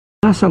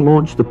NASA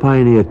launched the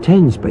Pioneer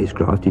 10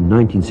 spacecraft in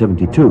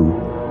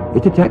 1972,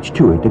 it attached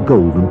to it a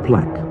golden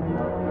plaque.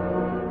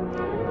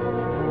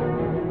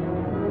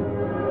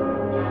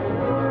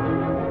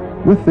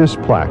 With this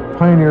plaque,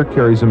 Pioneer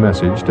carries a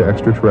message to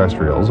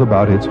extraterrestrials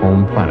about its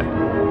home planet.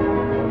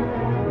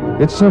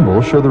 Its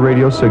symbols show the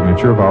radio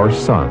signature of our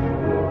sun,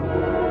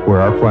 where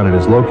our planet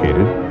is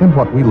located, and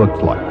what we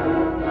looked like.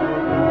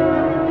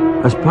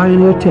 As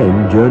Pioneer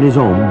 10 journeys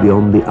on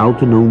beyond the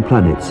outer known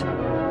planets,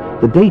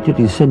 the data it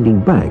is sending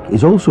back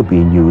is also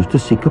being used to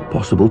seek a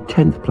possible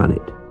 10th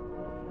planet.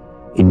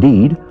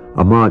 Indeed,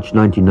 a March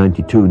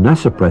 1992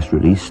 NASA press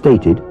release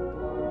stated,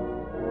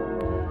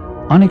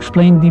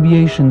 "Unexplained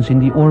deviations in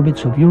the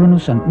orbits of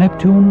Uranus and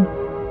Neptune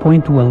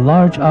point to a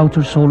large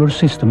outer solar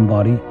system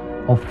body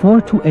of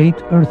 4 to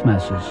 8 Earth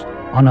masses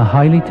on a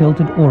highly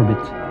tilted orbit,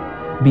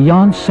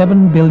 beyond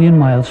 7 billion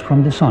miles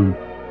from the Sun."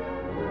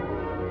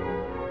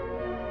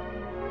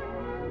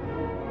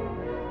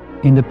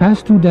 In the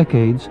past 2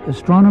 decades,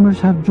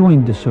 astronomers have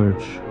joined the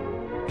search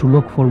to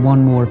look for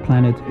one more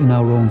planet in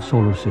our own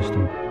solar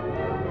system.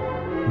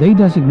 They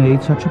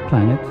designate such a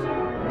planet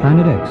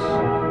Planet X,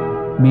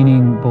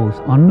 meaning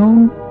both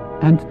unknown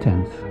and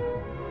 10th.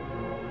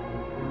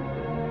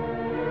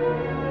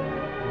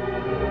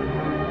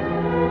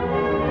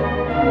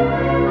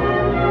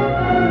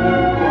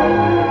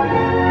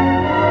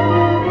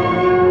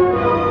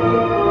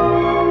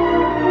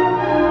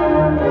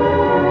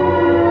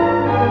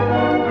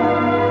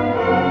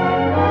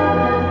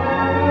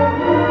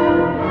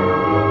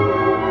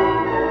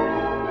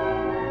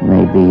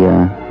 Maybe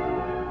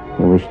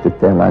you wish to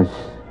tell us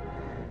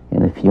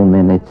in a few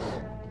minutes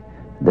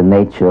the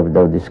nature of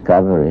those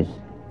discoveries.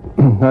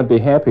 I'd be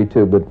happy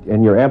to,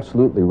 and you're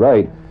absolutely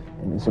right.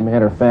 And as a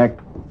matter of fact,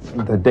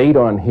 the date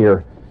on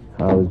here,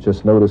 I was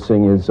just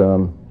noticing, is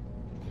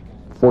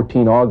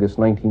 14 August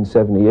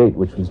 1978,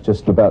 which was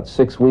just about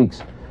 6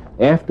 weeks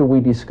after we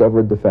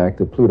discovered the fact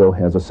that Pluto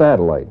has a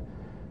satellite.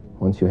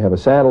 Once you have a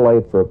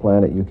satellite for a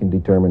planet, you can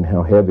determine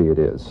how heavy it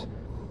is.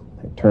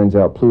 It turns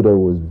out Pluto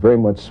was very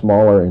much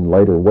smaller and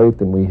lighter weight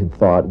than we had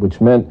thought,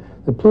 which meant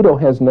that Pluto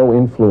has no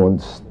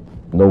influence,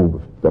 no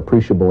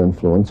appreciable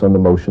influence on the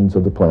motions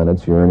of the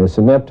planets Uranus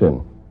and Neptune.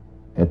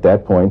 At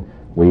that point,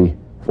 we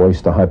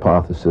voiced a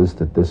hypothesis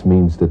that this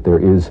means that there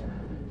is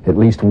at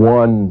least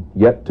one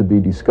yet to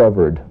be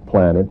discovered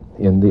planet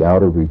in the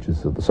outer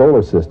reaches of the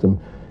solar system,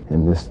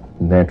 and this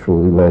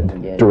naturally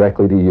led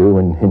directly to you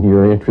and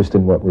your interest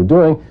in what we're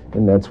doing,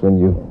 and that's when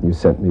you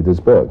sent me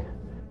this book.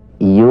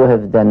 You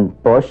have then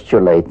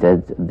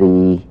postulated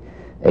the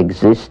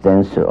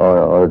existence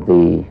or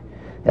the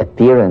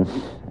appearance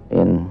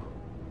in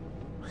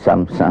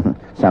some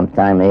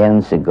time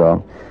years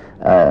ago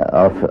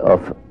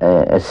of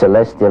a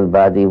celestial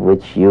body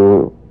which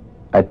you,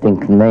 I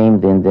think,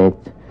 named in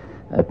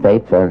that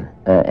paper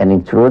an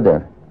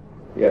intruder.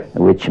 Yes.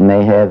 Which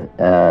may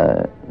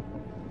have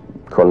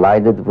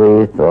collided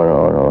with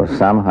or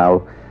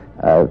somehow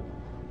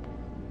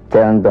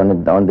turned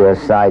on their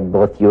side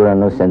both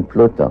Uranus and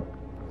Pluto.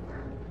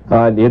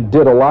 It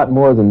did a lot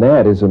more than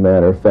that, as a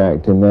matter of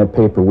fact. In that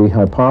paper, we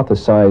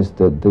hypothesized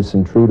that this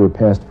intruder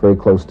passed very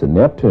close to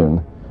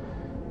Neptune,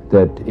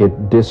 that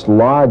it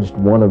dislodged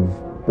one of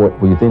what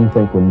we then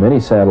think were many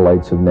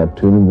satellites of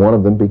Neptune, and one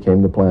of them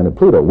became the planet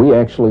Pluto. We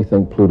actually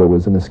think Pluto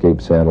was an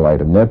escaped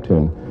satellite of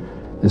Neptune.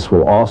 This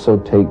will also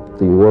take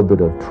the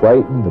orbit of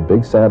Triton, the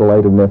big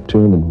satellite of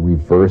Neptune, and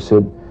reverse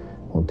it.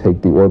 We'll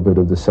take the orbit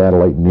of the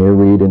satellite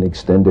Nereid and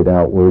extend it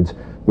outwards.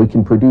 We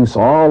can produce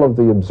all of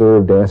the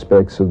observed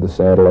aspects of the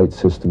satellite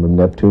system of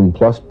Neptune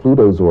plus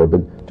Pluto's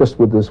orbit just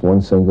with this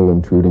one single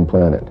intruding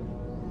planet.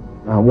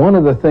 One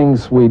of the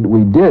things we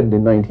did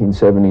in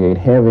 1978,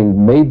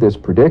 having made this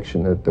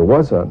prediction that there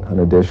was an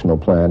additional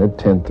planet,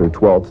 10th or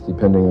 12th,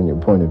 depending on your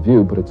point of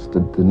view, but it's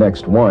the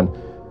next one,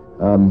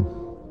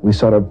 we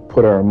sort of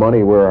put our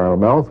money where our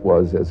mouth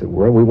was, as it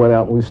were, and we went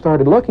out and we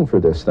started looking for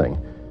this thing.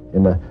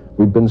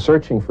 We've been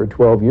searching for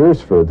 12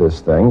 years for this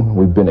thing.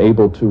 We've been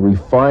able to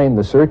refine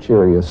the search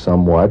area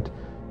somewhat,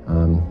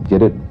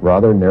 get it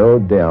rather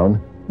narrowed down.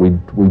 We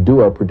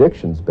do our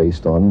predictions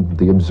based on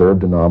the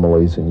observed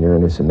anomalies in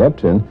Uranus and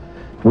Neptune.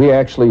 We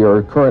actually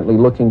are currently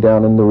looking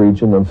down in the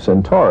region of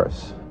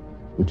Centaurus,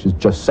 which is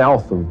just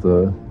south of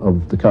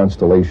the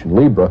constellation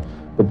Libra,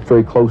 but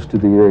very close to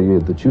the area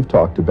that you've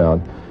talked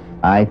about.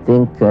 I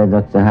think,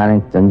 Dr.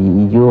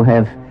 Harrington, you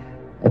have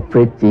a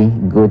pretty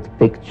good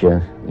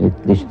picture,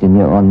 at least in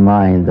your own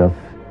mind, of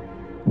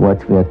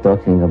what we are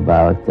talking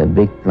about, a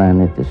big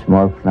planet, a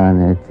small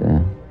planet.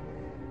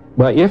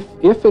 Well,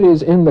 if it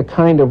is in the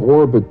kind of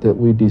orbit that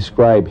we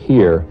describe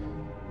here,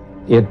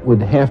 it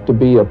would have to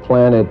be a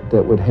planet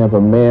that would have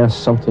a mass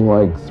something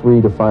like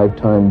 3 to 5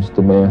 times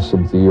the mass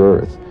of the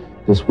Earth.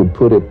 This would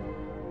put it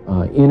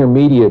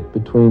intermediate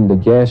between the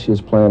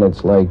gaseous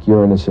planets like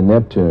Uranus and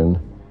Neptune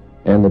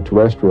and the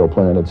terrestrial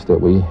planets that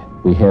we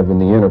have in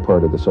the inner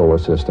part of the solar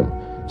system.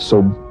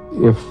 So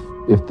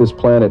if this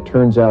planet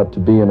turns out to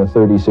be in a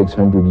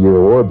 3,600-year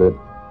orbit,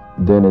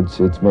 then its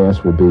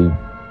mass will be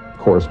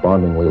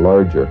correspondingly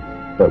larger.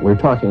 But we're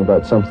talking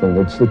about something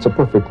it's a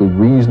perfectly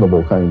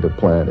reasonable kind of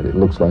planet. It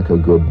looks like a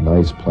good,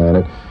 nice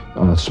planet,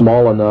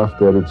 small enough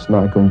that it's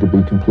not going to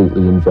be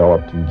completely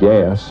enveloped in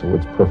gas, so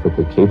it's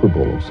perfectly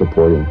capable of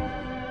supporting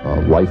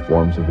life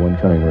forms of one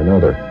kind or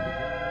another.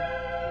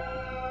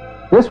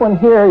 This one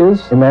here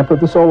is a map of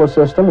the solar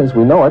system as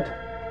we know it.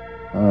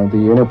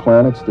 The inner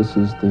planets, this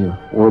is the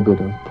orbit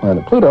of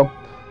planet Pluto,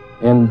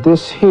 and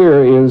this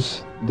here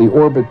is the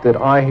orbit that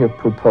I have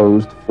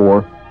proposed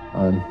for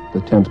the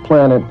 10th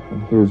planet,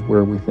 and here's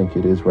where we think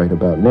it is right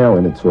about now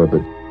in its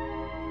orbit.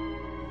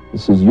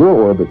 This is your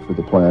orbit for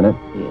the planet,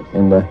 yes.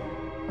 And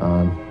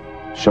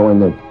showing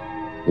that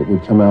it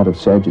would come out of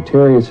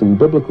Sagittarius in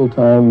biblical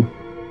time,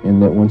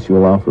 and that once you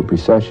allow for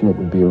precession, it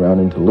would be around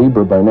into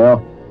Libra by now,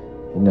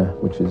 and,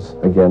 which is,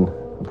 again,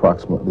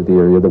 approximately the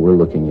area that we're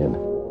looking in.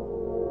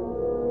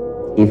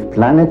 If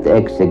Planet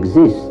X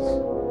exists,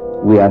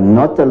 we are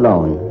not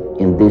alone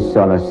in this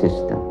solar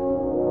system.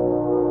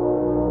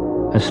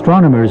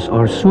 Astronomers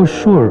are so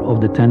sure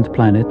of the 10th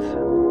planet,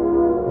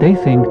 they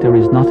think there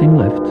is nothing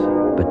left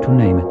but to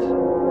name it.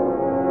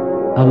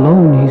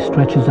 Alone he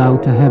stretches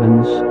out the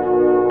heavens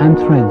and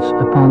treads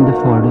upon the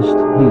farthest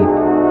deep.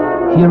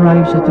 He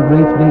arrives at the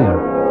Great Bear,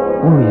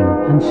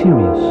 Orion and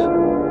Sirius,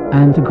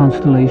 and the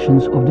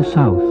constellations of the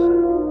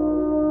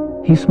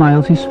south. He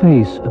smiles his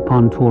face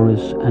upon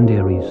Taurus and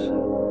Aries.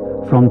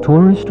 From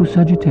Taurus to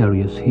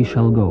Sagittarius he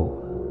shall go.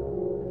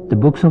 The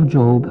books of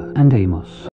Job and Amos.